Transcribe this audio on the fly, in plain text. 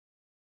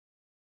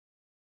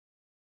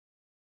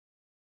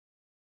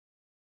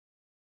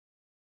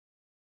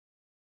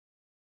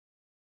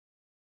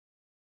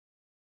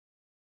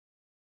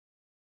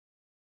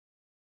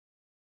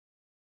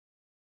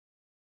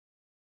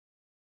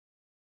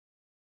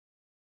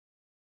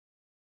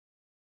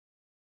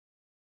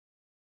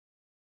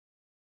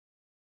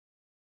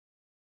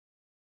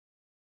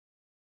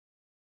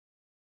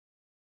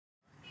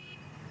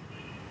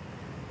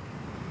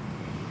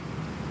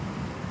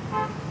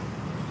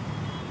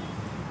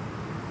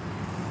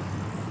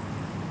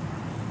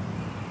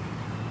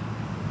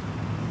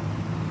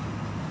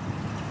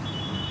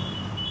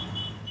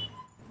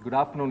Good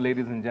afternoon,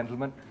 ladies and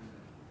gentlemen.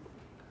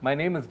 My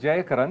name is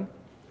Jayakaran.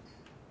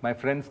 My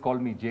friends call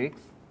me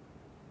Jakes.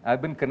 I've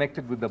been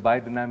connected with the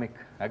biodynamic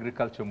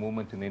agriculture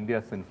movement in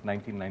India since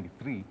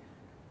 1993.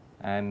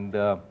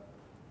 And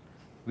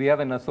we have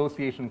an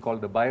association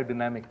called the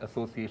Biodynamic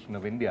Association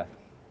of India.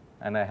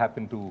 And I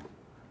happen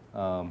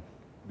to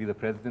be the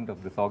president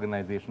of this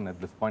organization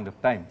at this point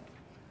of time.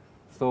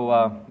 So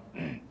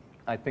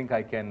I think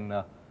I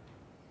can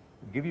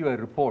give you a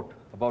report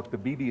about the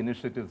BD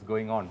initiatives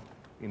going on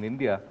in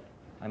India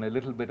and a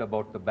little bit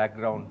about the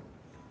background,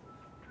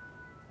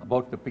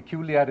 about the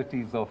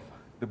peculiarities of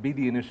the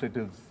BD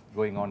initiatives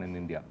going on in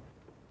India.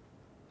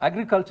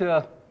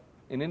 Agriculture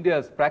in India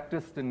is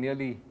practiced in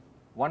nearly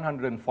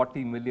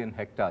 140 million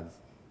hectares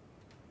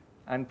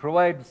and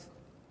provides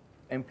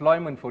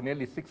employment for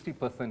nearly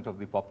 60% of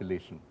the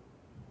population.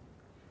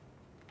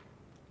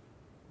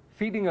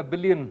 Feeding a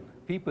billion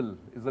people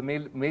is a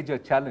major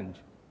challenge.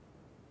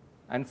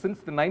 And since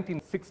the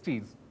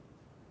 1960s,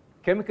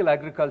 chemical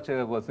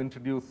agriculture was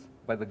introduced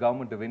by the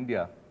government of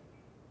India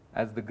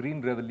as the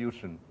Green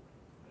Revolution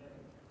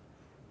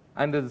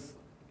and is,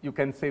 you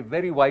can say,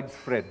 very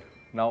widespread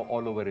now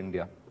all over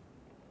India.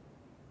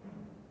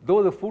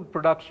 Though the food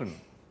production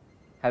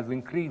has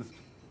increased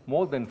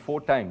more than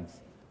 4 times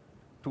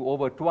to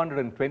over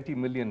 220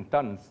 million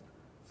tons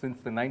since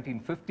the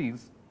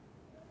 1950s,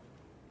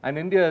 and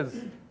India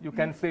is, you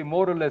can say,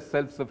 more or less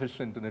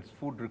self-sufficient in its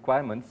food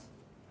requirements,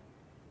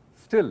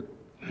 still,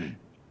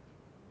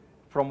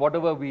 from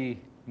whatever we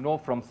know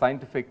from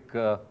scientific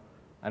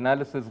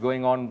analysis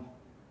going on,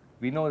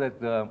 we know that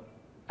the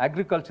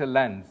agricultural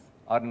lands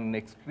are in an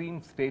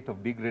extreme state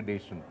of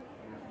degradation.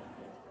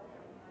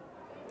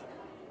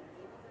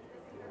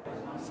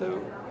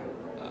 So,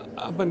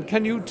 Aban,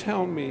 can you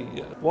tell me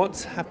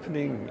what's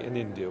happening in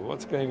India?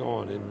 What's going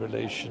on in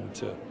relation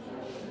to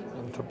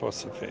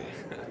anthroposophy?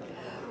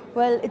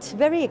 Well, it's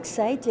very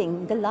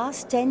exciting. The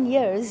last 10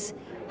 years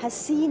has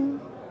seen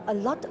a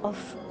lot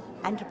of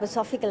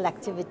anthroposophical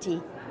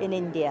activity in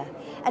India,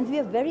 and we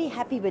are very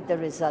happy with the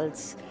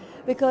results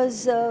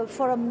because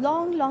for a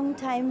long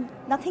time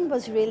nothing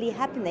was really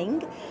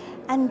happening,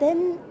 and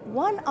then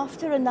one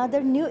after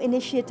another new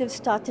initiatives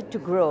started to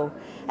grow,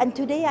 and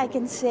today I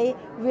can say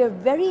we are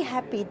very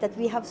happy that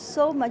we have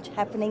so much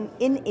happening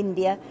in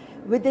India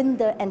within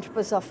the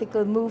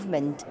anthroposophical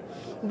movement.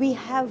 We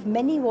have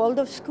many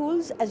Waldorf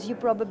schools, as you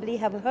probably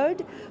have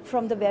heard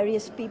from the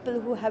various people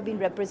who have been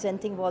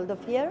representing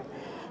Waldorf here.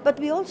 But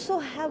we also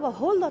have a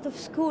whole lot of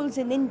schools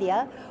in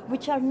India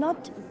which are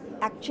not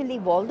actually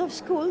Waldorf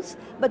schools,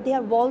 but they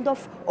are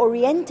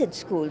Waldorf-oriented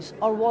schools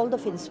or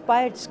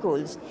Waldorf-inspired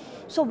schools.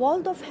 So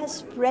Waldorf has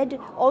spread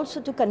also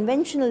to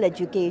conventional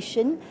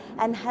education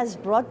and has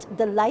brought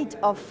the light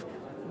of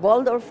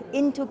Waldorf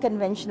into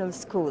conventional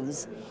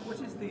schools.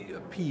 What is the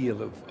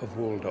appeal of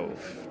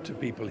Waldorf to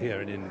people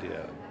here in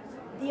India?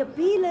 The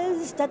appeal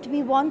is that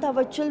we want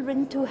our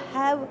children to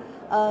have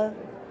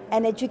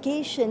an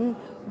education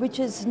which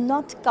is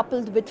not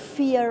coupled with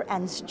fear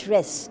and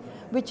stress,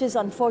 which is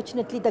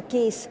unfortunately the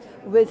case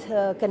with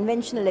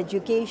conventional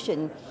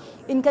education.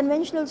 In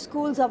conventional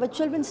schools, our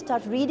children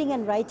start reading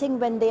and writing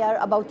when they are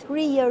about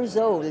 3 years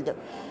old.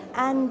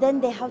 And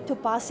then they have to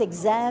pass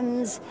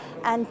exams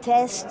and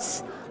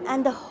tests,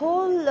 and the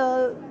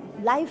whole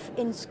life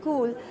in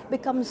school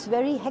becomes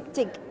very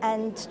hectic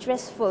and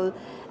stressful,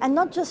 and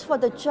not just for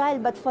the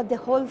child but for the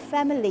whole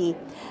family,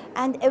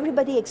 and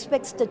everybody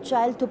expects the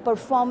child to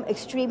perform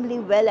extremely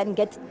well and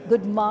get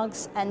good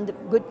marks and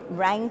good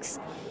ranks.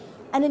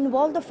 And in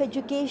Waldorf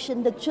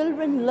education, the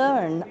children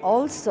learn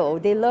also.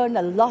 They learn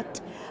a lot,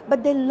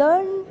 but they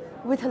learn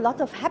with a lot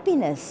of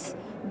happiness.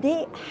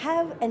 They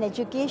have an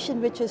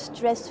education which is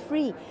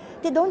stress-free.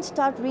 They don't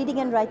start reading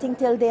and writing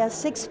till they are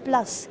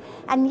 6+.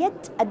 And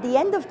yet, at the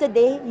end of the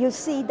day, you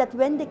see that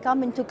when they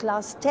come into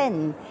class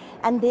 10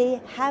 and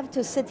they have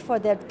to sit for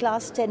their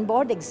class 10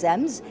 board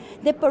exams,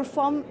 they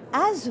perform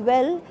as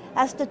well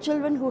as the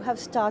children who have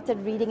started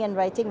reading and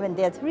writing when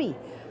they are 3.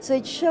 So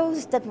it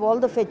shows that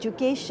Waldorf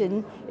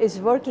education is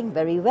working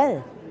very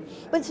well.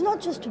 But it's not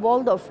just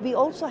Waldorf. We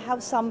also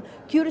have some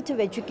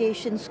curative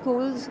education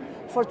schools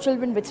for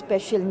children with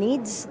special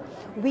needs.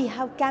 We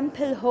have Camp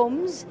Hill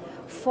homes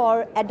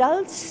for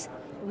adults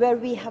where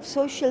we have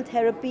social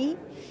therapy.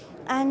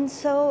 And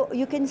so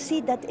you can see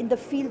that in the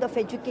field of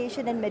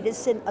education and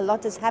medicine, a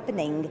lot is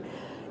happening.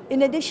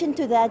 In addition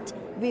to that,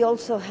 we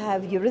also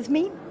have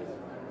eurythmy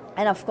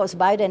and, of course,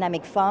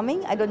 biodynamic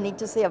farming. I don't need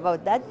to say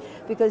about that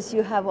because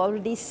you have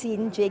already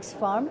seen Jake's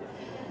farm.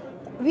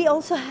 We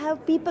also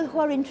have people who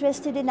are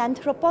interested in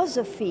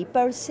anthroposophy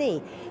per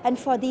se, and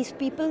for these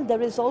people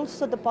there is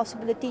also the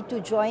possibility to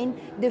join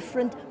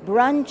different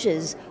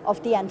branches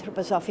of the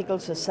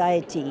Anthroposophical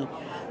Society.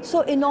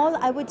 So in all,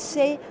 I would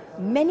say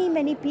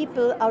many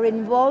people are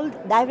involved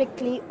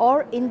directly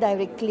or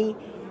indirectly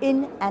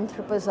in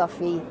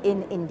anthroposophy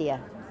in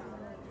India.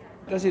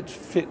 does it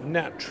fit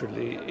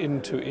naturally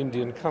into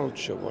Indian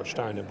culture, what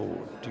Steiner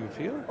brought, do you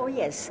feel? Oh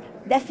yes,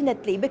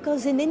 definitely,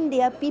 because in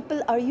India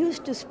people are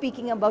used to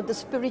speaking about the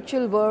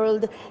spiritual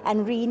world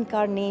and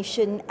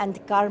reincarnation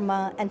and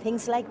karma and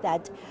things like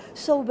that.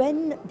 So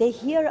when they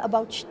hear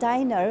about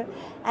Steiner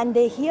and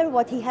they hear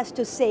what he has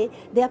to say,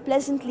 they are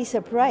pleasantly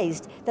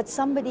surprised that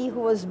somebody who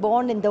was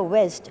born in the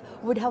West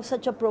would have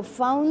such a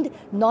profound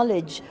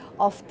knowledge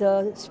of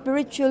the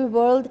spiritual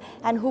world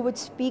and who would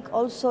speak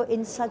also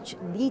in such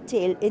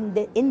detail,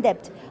 in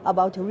depth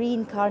about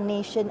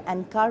reincarnation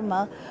and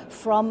karma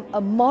from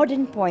a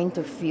modern point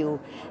of view.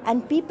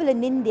 And people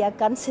in India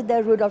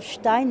consider Rudolf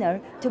Steiner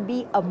to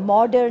be a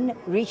modern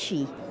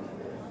rishi.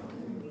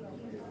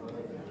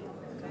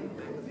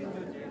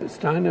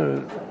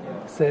 Steiner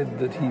said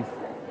that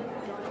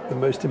the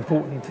most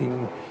important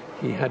thing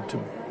he had to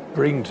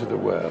bring to the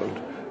world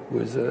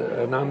was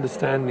an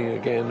understanding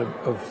again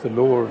of the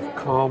law of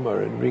karma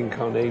and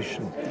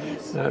reincarnation.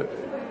 Yes. Now,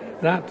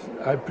 that,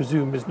 I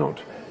presume, is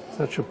not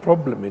such a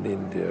problem in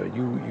India,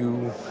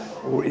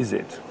 or is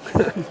it?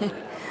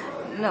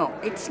 No,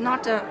 it's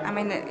not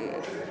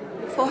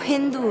for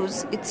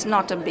Hindus, it's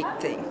not a big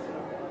thing.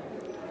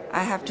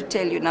 I have to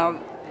tell you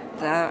now,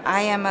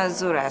 I am a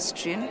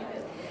Zoroastrian,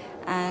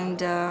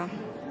 and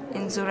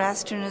in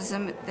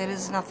Zoroastrianism, there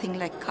is nothing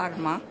like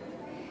karma.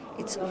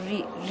 It's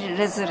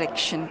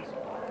resurrection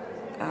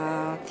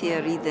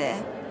theory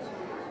there.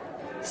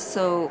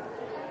 So,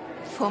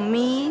 for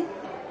me,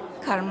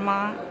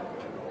 karma,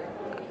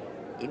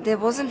 there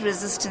wasn't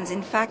resistance.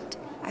 In fact,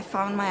 I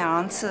found my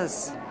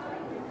answers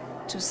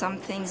to some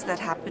things that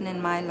happen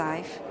in my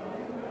life.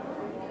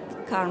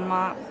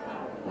 Karma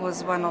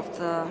was one of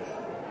the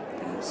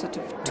sort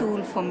of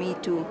tool for me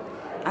to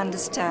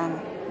understand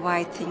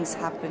why things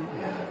happen.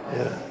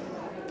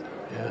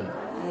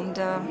 And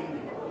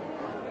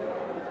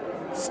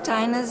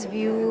Steiner's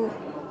view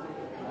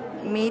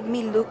made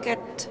me look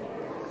at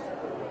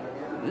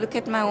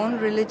my own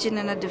religion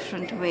in a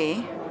different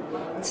way.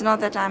 It's not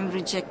that I'm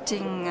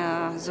rejecting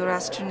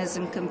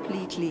Zoroastrianism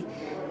completely,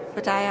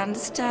 but I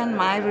understand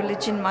my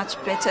religion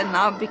much better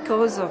now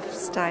because of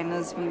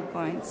Steiner's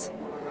viewpoints.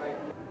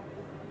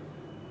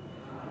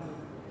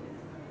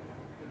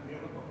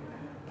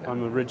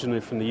 I'm originally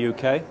from the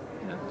UK.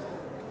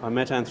 I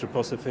met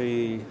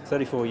Anthroposophy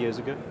 34 years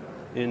ago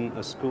in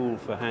a school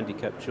for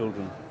handicapped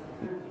children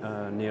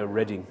near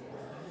Reading.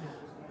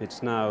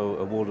 It's now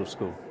a Waldorf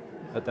school.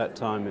 At that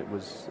time it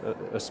was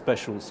a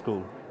special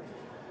school.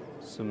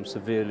 Some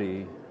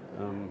severely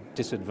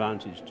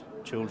disadvantaged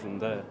children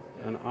there.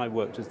 And I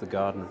worked as the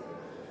gardener.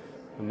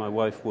 And my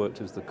wife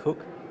worked as the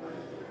cook.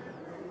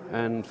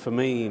 And for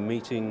me,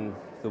 meeting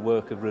the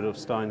work of Rudolf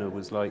Steiner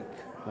was like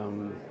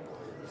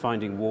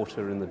finding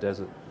water in the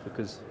desert,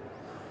 because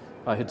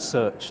I had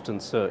searched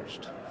and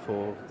searched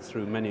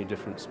through many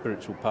different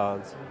spiritual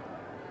paths,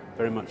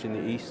 very much in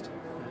the East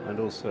and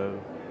also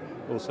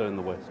in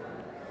the West,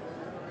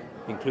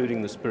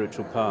 including the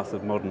spiritual path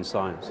of modern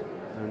science.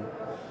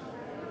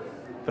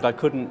 But I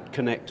couldn't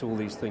connect all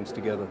these things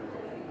together,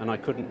 and I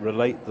couldn't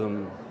relate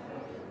them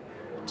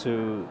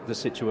to the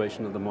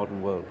situation of the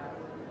modern world.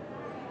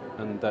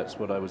 And that's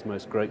what I was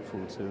most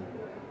grateful to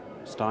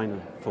Steiner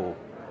for,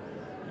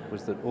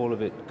 was that all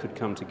of it could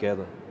come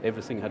together.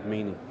 Everything had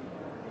meaning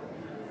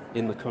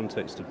in the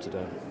context of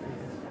today.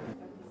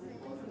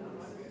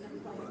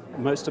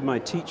 Most of my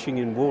teaching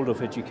in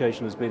Waldorf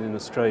education has been in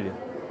Australia.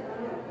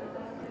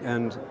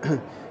 And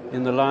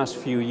in the last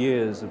few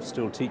years of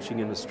still teaching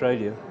in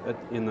Australia,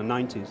 in the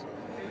 90s,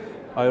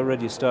 I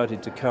already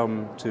started to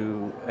come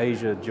to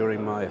Asia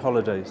during my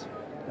holidays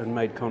and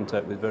made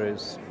contact with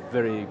various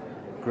very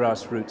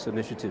grassroots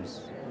initiatives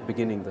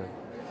beginning there,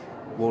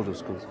 Waldorf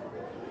schools.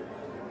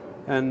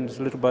 And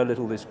little by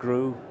little this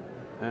grew,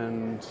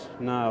 and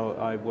now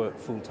I work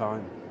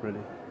full-time,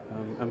 really,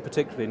 and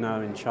particularly now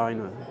in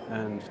China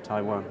and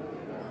Taiwan.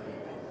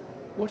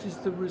 What is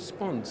the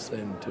response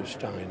then to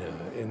Steiner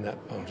in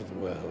that part of the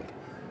world?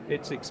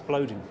 It's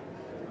exploding.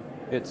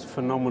 It's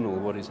phenomenal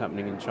what is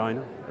happening in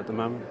China at the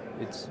moment.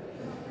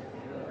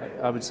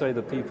 I would say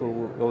the people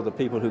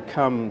who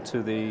come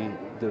to the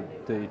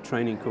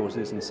training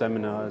courses and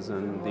seminars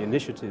and the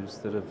initiatives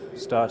that have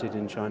started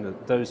in China,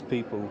 those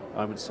people,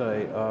 I would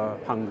say, are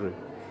hungry.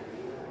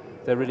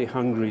 They're really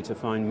hungry to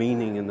find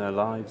meaning in their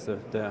lives.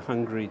 They're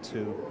hungry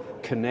to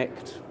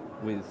connect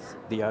with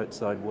the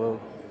outside world.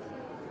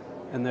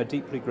 And they're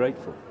deeply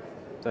grateful.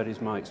 That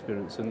is my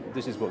experience, and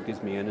this is what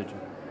gives me energy.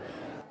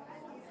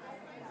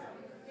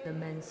 The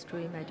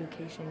mainstream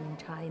education in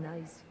China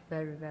is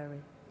very, very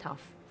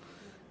tough,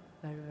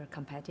 very, very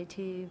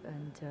competitive,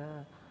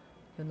 and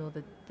you know,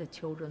 the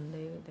children,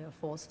 they are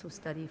forced to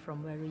study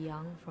from very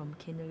young, from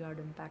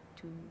kindergarten back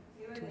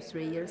to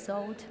 3 years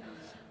old,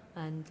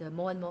 and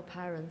more and more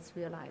parents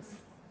realize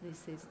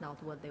this is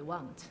not what they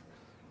want.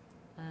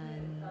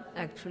 And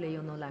actually,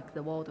 you know, like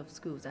the Waldorf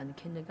schools and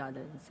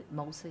kindergartens,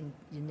 most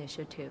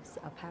initiatives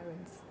are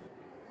parents.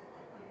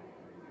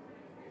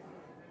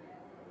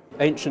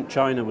 Ancient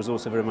China was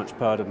also very much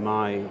part of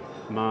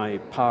my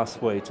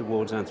pathway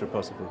towards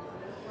anthroposophy.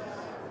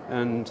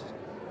 And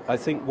I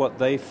think what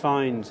they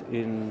find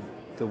in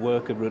the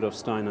work of Rudolf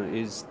Steiner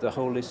is the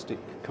holistic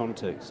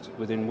context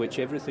within which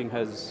everything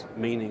has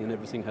meaning and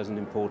everything has an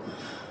importance.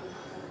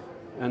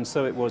 And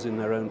so it was in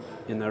their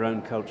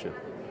own culture.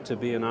 To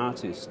be an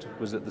artist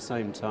was at the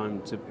same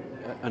time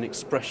an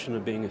expression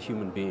of being a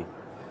human being.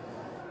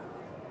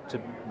 To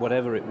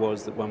whatever it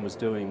was that one was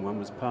doing, one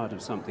was part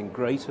of something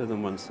greater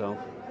than oneself,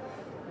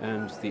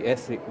 and the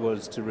ethic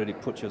was to really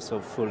put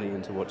yourself fully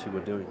into what you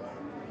were doing.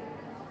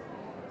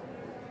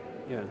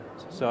 Yeah,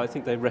 so I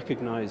think they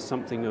recognize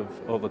something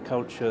of a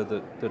culture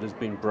that has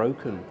been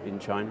broken in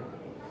China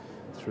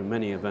through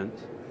many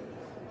events.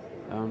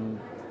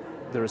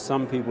 There are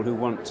some people who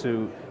want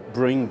to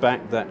bring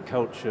back that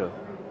culture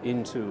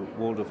into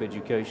Waldorf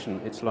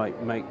education. It's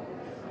like make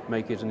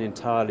it an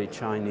entirely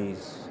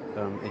Chinese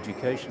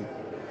education.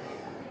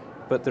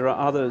 But there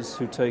are others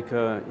who take,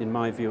 in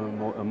my view,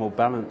 a more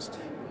balanced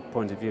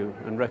point of view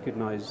and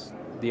recognize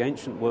the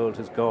ancient world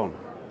has gone.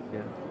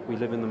 Yeah? We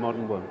live in the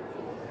modern world.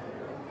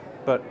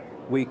 But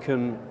we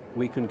can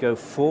go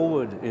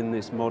forward in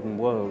this modern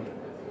world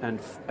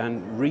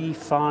and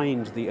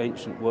re-find the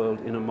ancient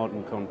world in a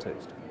modern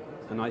context.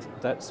 And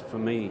that's, for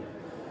me,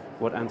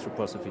 what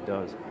anthroposophy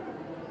does.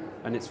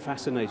 And it's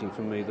fascinating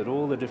for me that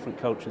all the different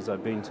cultures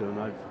I've been to, and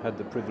I've had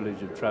the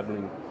privilege of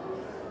traveling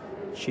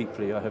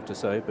cheaply, I have to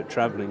say, but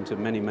traveling to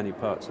many, many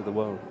parts of the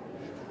world.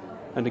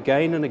 And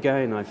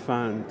again I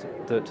found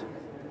that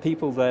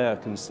people there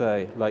can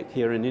say, like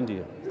here in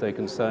India, they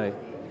can say,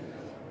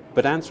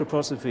 but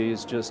anthroposophy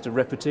is just a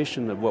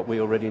repetition of what we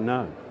already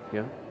know,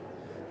 yeah?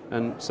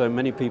 And so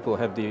many people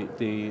have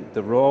the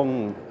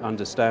wrong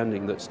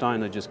understanding that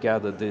Steiner just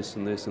gathered this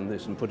and this and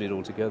this and put it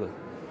all together.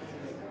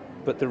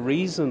 But the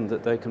reason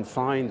that they can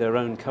find their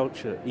own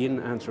culture in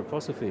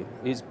anthroposophy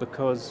is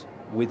because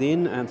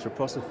within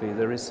anthroposophy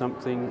there is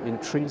something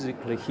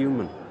intrinsically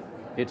human.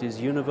 It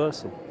is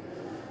universal.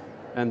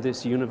 And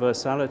this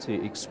universality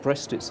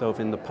expressed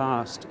itself in the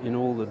past in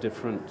all the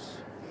different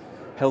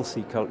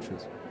healthy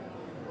cultures.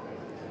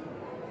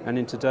 And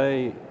in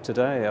today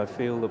I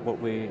feel that what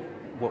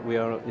we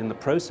are in the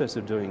process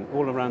of doing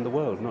all around the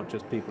world, not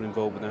just people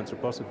involved with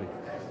anthroposophy,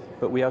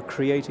 but we are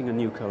creating a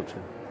new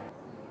culture.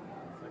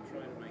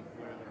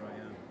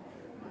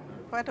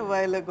 Quite a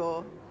while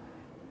ago,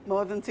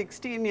 more than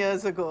 16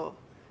 years ago,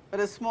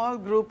 but a small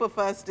group of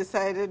us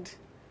decided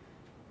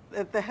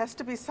that there has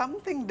to be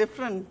something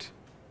different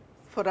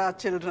for our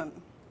children.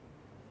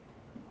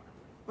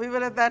 We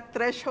were at that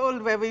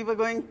threshold where we've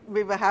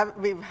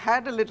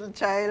had a little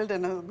child,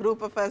 and a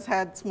group of us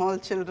had small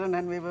children,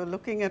 and we were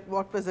looking at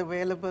what was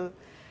available.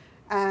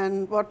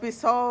 And what we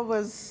saw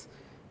was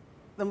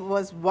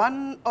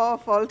one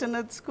off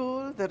alternate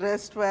school, the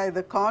rest were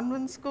either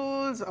convent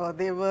schools or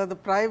they were the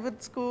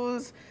private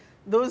schools.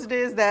 Those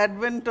days, the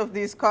advent of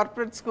these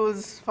corporate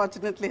schools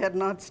fortunately had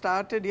not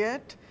started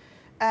yet.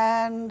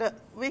 And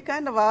we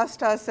kind of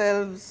asked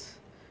ourselves,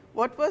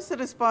 what was the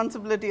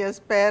responsibility as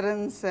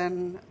parents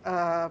and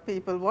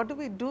people? What do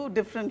we do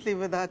differently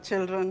with our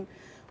children?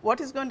 What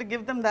is going to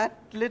give them that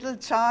little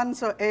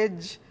chance or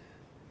edge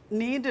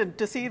needed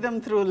to see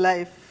them through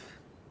life,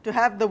 to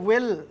have the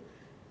will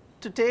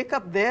to take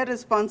up their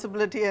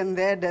responsibility and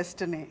their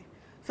destiny?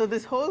 So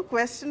this whole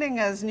questioning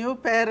as new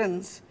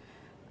parents,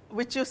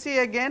 which you see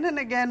again and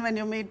again when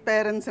you meet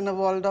parents in a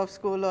Waldorf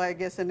school, or I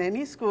guess in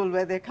any school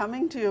where they're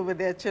coming to you with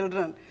their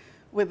children,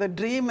 with a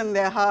dream in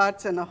their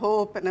hearts and a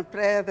hope and a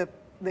prayer that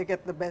they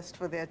get the best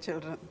for their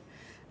children.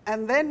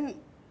 And then,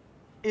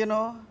 you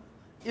know,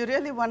 you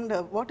really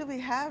wonder, what do we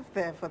have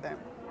there for them?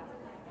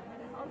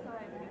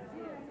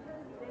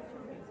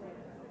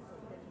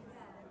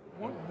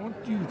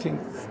 What do you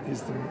think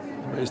is the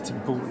most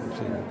important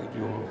thing that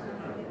you're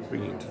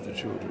bringing to the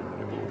children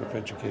in Waldorf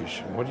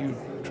education? What are you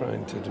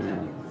trying to do?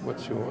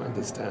 What's your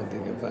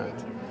understanding of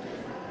that?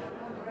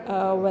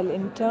 Well,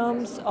 in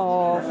terms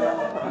of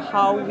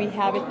how we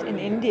have it in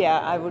India,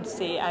 I would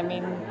say,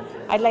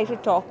 I'd like to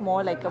talk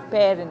more like a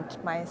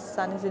parent. My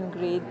son is in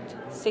grade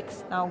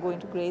 6, now going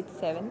to grade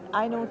 7.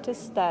 I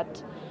noticed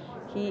that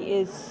he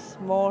is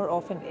more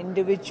of an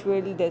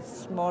individual,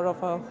 there's more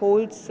of a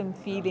wholesome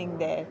feeling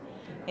there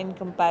in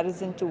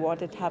comparison to what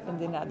had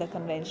happened in other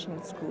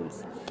conventional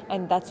schools.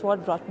 And that's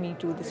what brought me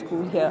to the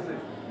school here,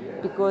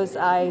 because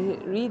I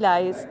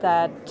realized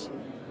that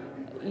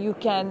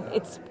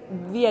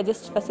we are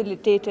just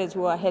facilitators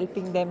who are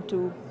helping them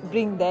to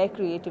bring their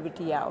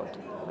creativity out.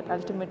 But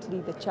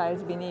ultimately, the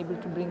child's been able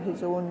to bring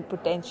his own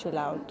potential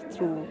out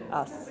through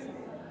us.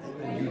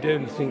 You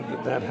don't think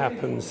that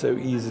happens so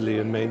easily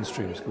in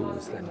mainstream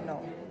schools then?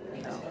 No,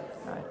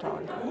 not at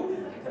all.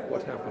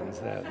 What happens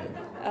there then?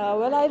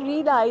 Well, I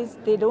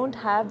realized they don't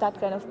have that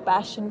kind of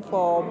passion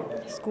for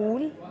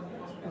school.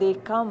 They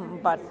come,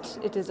 but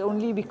it is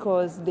only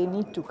because they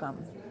need to come.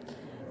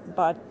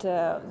 But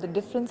the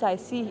difference I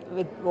see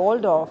with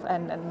Waldorf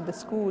and the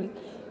school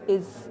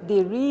is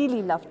they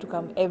really love to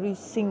come every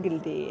single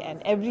day,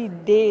 and every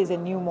day is a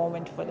new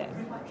moment for them.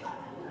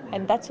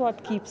 And that's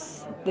what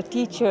keeps the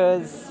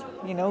teachers,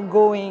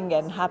 going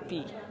and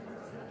happy.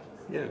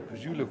 Yeah,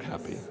 because you look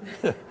happy.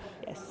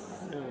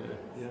 Yes.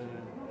 Yeah.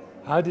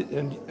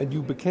 And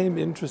you became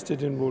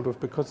interested in Waldorf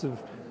because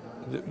of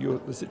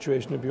the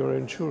situation of your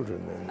own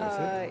children, then, is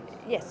it?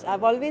 Yes,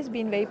 I've always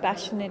been very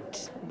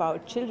passionate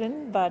about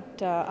children,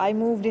 but I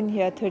moved in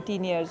here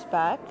 13 years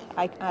back.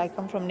 I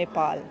come from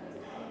Nepal,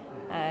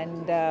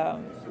 and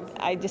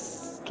I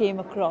just came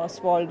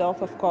across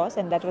Waldorf, of course,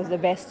 and that was the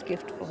best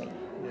gift for me.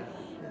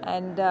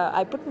 And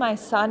I put my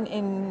son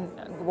in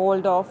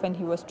Waldorf when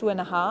he was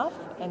 2.5,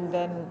 and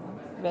then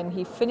when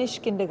he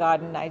finished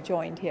kindergarten, I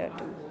joined here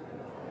too.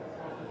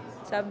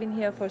 So I've been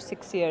here for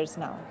 6 years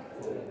now.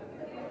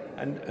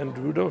 And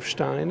Rudolf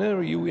Steiner,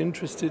 are you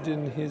interested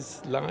in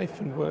his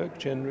life and work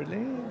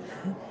generally?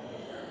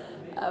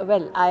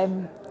 Well,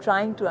 I'm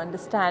trying to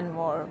understand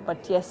more,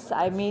 but yes,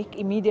 I make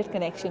immediate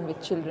connection with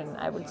children,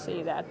 I would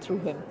say that, through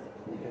him.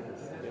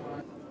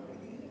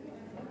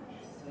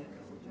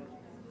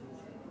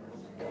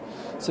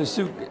 So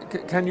Sue,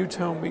 can you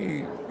tell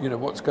me,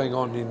 what's going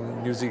on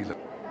in New Zealand?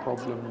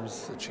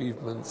 Problems,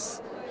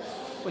 achievements?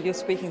 Well, you're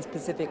speaking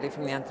specifically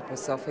from the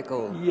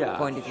anthroposophical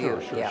point of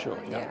view. Sure.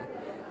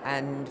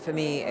 And for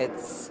me,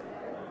 it's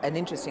an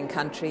interesting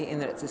country in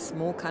that it's a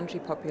small country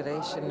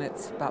population.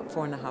 It's about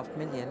 4.5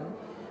 million,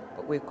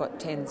 but we've got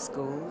 10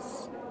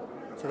 schools.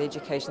 So the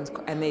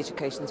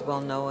education's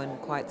well known,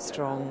 quite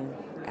strong.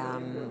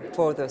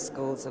 4 of those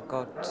schools have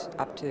got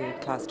up to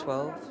class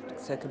 12,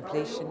 so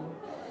completion.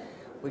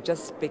 We've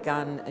just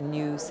begun a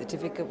new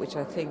certificate, which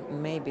I think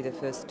may be the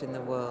first in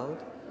the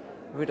world.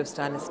 Rudolf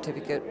Steiner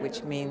certificate,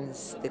 which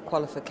means the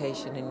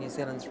qualification in New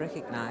Zealand's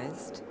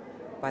recognised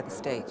by the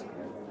state.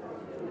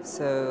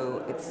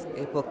 So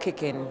it will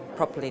kick in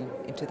properly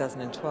in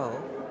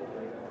 2012,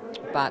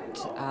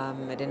 but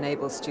it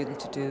enables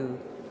students to do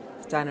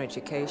Steiner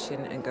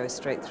education and go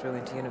straight through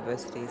into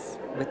universities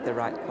with the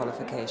right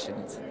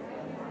qualifications.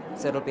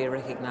 So it'll be a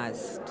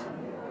recognised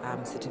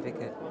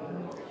certificate.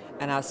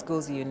 And our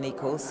schools are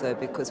unique also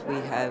because we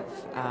have,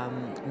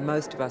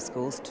 most of our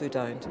schools, 2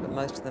 don't, but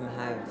most of them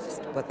have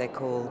what they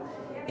call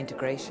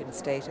integration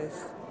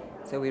status.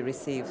 So we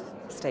receive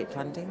state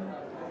funding.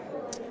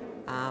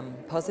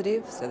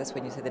 Positive, so that's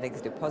when you say the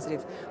negative.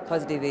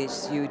 Positive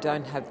is you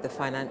don't have the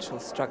financial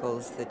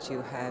struggles that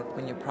you have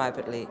when you're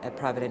a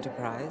private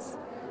enterprise.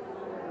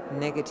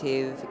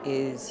 Negative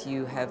is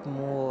you have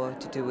more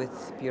to do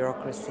with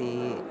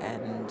bureaucracy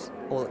and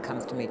all that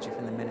comes to meet you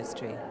from the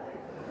ministry.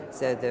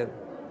 So the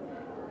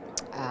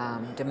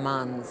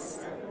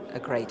demands are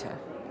greater,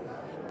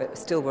 but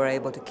still we're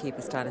able to keep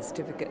a Steiner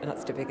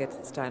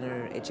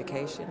Steiner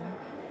education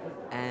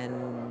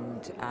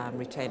and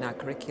retain our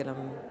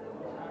curriculum.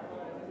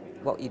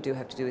 What you do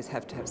have to do is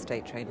have to have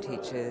state-trained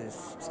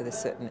teachers, so there's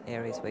certain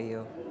areas where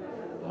you're...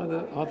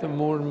 Are there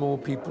more and more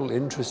people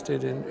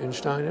interested in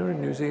Steiner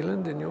in New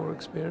Zealand, in your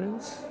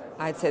experience?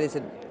 I'd say there's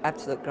an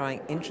absolute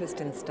growing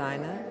interest in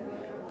Steiner,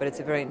 but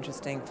it's a very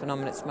interesting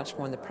phenomenon. It's much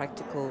more in the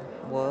practical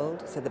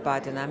world, so the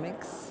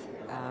biodynamics,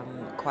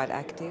 quite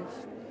active.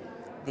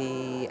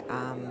 The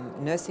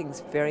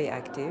nursing's very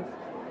active.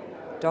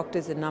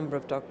 Doctors, a number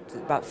of doctors,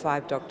 about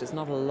 5 doctors,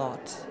 not a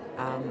lot,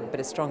 but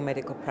a strong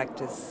medical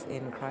practice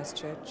in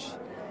Christchurch.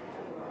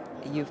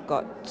 You've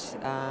got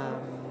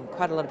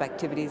quite a lot of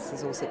activities.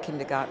 There's also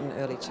kindergarten,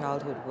 early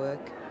childhood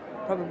work.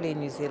 Probably in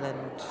New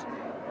Zealand,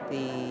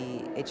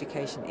 the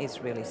education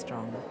is really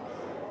strong.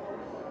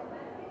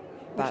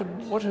 But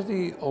what are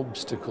the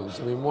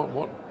obstacles? I mean,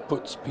 what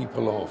puts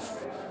people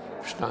off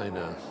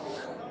Steiner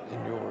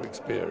in your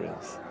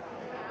experience?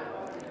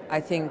 I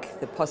think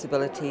the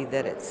possibility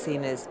that it's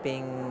seen as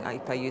being,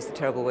 if I use the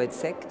terrible word,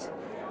 sect,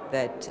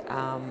 that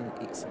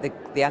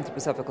the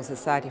Anthroposophical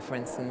Society, for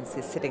instance,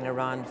 is sitting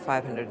around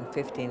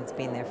 550 and it's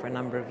been there for a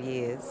number of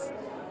years.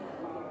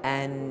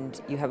 And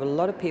you have a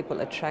lot of people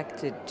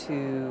attracted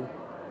to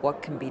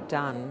what can be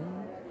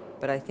done,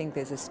 but I think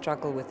there's a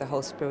struggle with the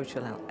whole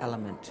spiritual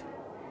element.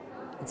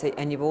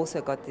 And you've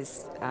also got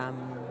this,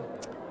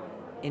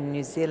 in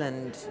New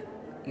Zealand,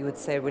 you would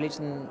say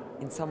religion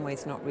in some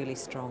ways not really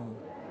strong.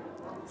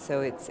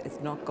 So it's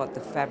not got the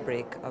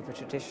fabric of a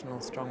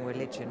traditional strong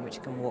religion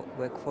which can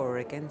work for or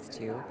against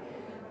you,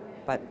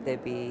 but there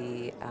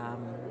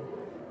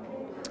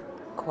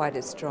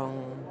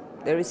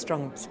is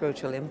strong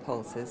spiritual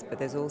impulses, but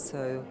there's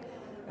also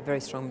a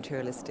very strong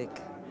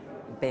materialistic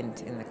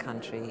bent in the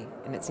country,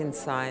 and it's in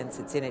science,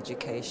 it's in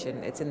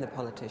education, it's in the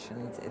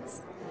politicians,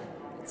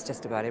 it's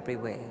just about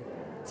everywhere.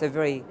 So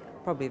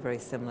probably very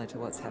similar to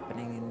what's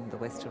happening in the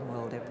Western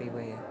world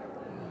everywhere.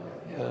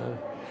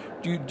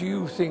 Do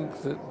you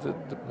think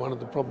that one of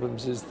the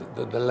problems is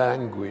that the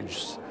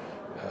language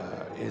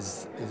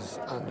is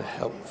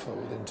unhelpful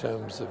in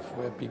terms of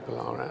where people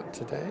are at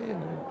today?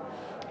 And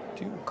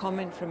do you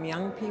comment from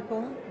young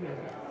people?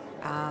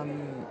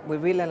 We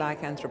really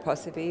like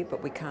anthroposophy,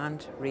 but we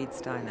can't read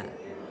Steiner.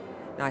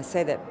 Now I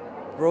say that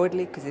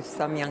broadly because if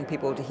some young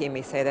people were to hear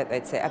me say that,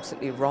 they'd say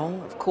absolutely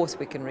wrong. Of course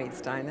we can read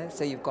Steiner,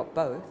 so you've got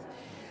both.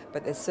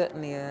 But there's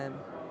certainly a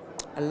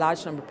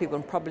large number of people,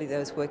 and probably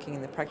those working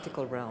in the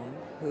practical realm,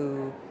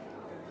 who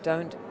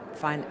don't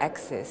find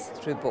access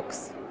through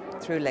books,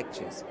 through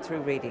lectures,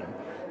 through reading.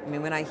 I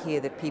mean, when I hear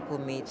that people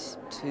meet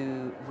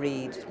to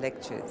read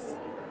lectures,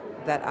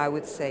 that I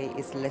would say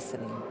is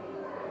listening.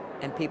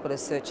 And people are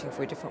searching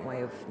for a different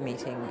way of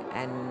meeting,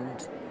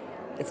 and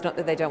it's not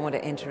that they don't want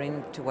to enter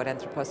into what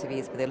anthroposophy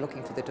is, but they're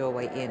looking for the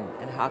doorway in,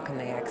 and how can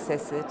they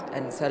access it,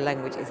 and so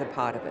language is a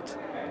part of it.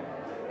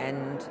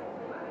 And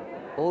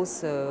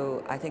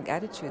also, I think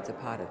attitudes are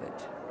part of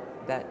it,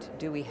 that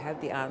do we have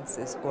the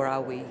answers, or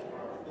are we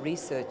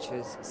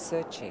researchers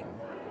searching?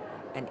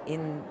 And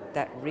in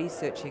that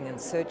researching and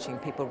searching,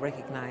 people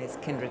recognize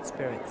kindred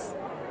spirits.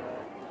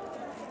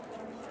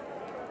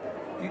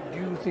 Do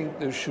you think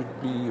there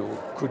should be or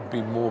could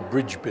be more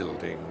bridge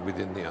building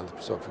within the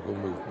anthroposophical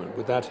movement?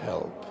 Would that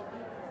help?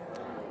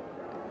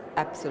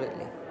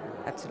 Absolutely,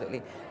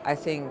 absolutely. I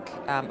think,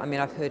 I mean,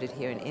 I've heard it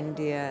here in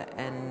India,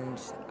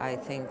 and I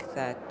think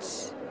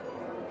that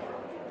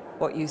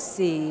what you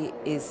see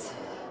is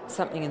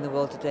something in the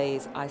world today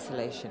is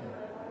isolation.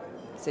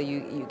 So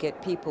you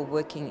get people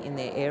working in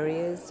their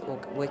areas or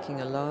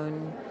working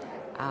alone,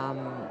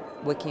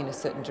 working in a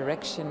certain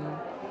direction,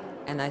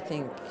 and I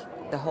think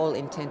the whole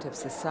intent of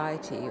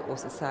society, or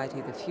society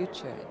of the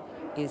future,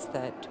 is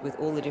that with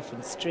all the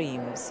different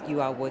streams,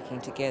 you are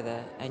working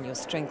together and you're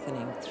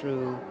strengthening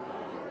through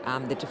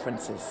the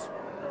differences.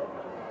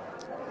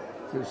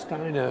 So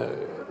Steiner,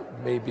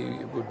 maybe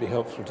it would be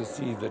helpful to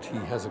see that he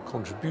has a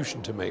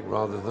contribution to make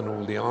rather than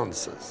all the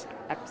answers.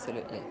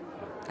 Absolutely,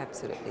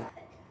 absolutely.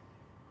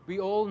 We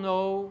all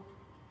know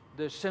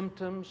the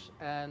symptoms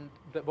and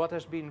what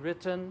has been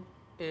written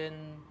in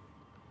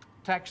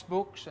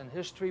textbooks and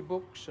history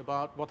books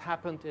about what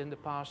happened in the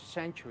past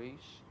centuries.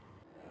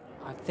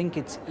 I think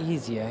it's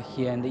easier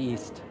here in the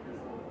East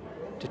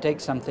to take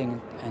something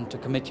and to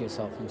commit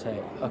yourself and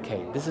say,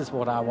 okay, this is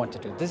what I want to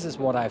do, this is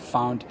what I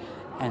found,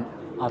 and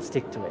I'll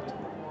stick to it.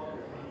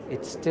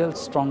 It's still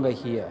stronger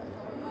here,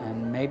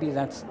 and maybe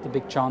that's the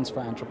big chance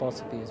for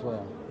anthroposophy as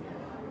well.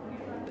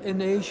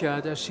 In Asia,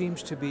 there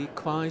seems to be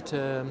quite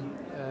a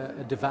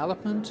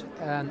development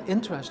and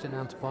interest in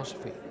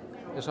anthroposophy.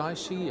 As I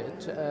see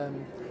it,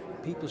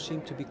 people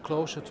seem to be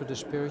closer to the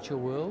spiritual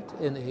world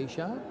in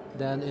Asia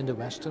than in the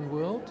Western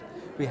world.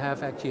 We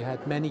have actually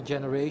had many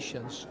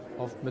generations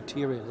of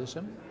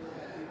materialism.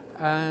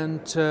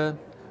 And,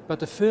 but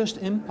the first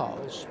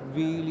impulse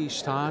really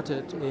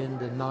started in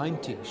the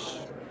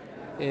 90s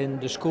in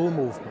the school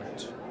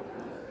movement.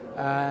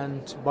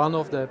 And one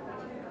of the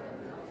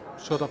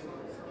sort of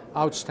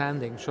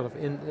outstanding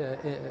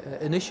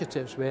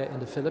initiatives were in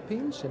the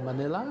Philippines, in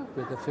Manila,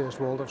 with the first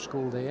Waldorf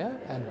school there,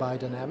 and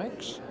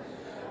biodynamics.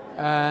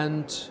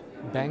 And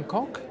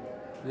Bangkok,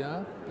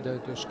 yeah,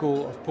 the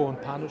school of Porn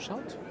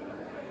Panusat.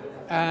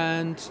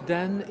 And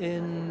then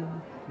in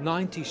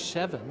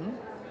 '97,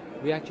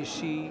 we actually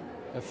see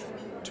a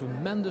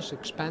tremendous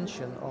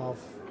expansion of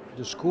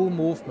the school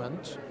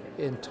movement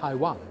in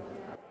Taiwan.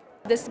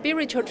 The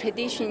spiritual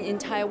tradition in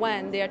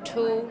Taiwan, there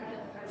are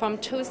from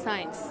two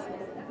sides.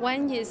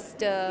 One is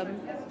the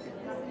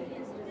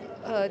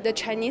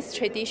Chinese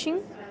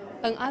tradition,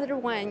 another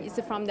one is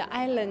from the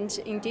island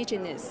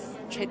indigenous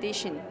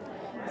tradition.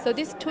 So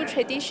these two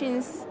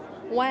traditions,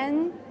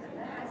 one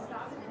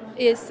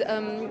is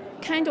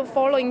kind of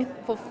following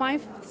for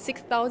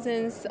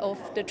 5,000-6,000 of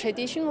the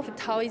tradition of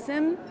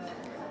Taoism,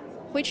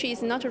 which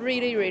is not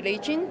really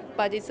religion,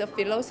 but it's a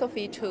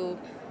philosophy to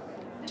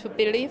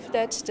believe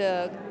that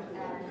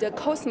the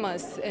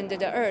cosmos and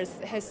the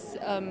earth has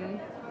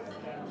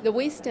the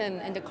wisdom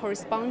and the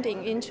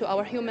corresponding into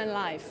our human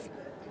life.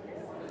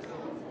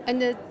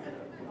 And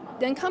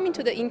then coming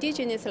to the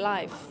indigenous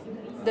life,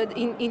 the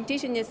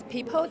indigenous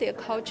people, their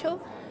culture,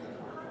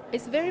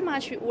 is very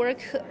much work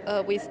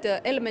with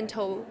the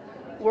elemental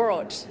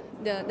world,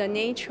 the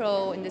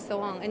natural and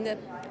so on. And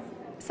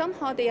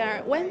somehow they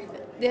are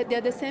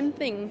they're the same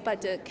thing,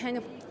 but kind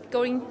of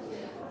going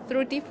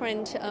through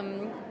different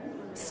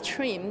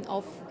stream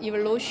of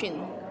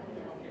evolution.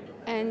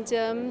 And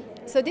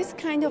so this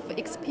kind of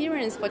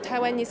experience for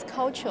Taiwanese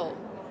culture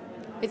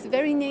is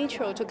very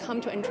natural to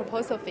come to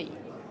anthroposophy,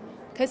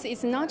 because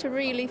it's not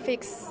really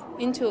fixed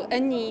into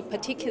any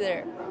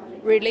particular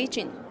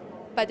religion,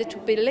 but to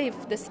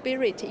believe the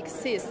spirit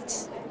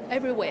exists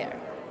everywhere.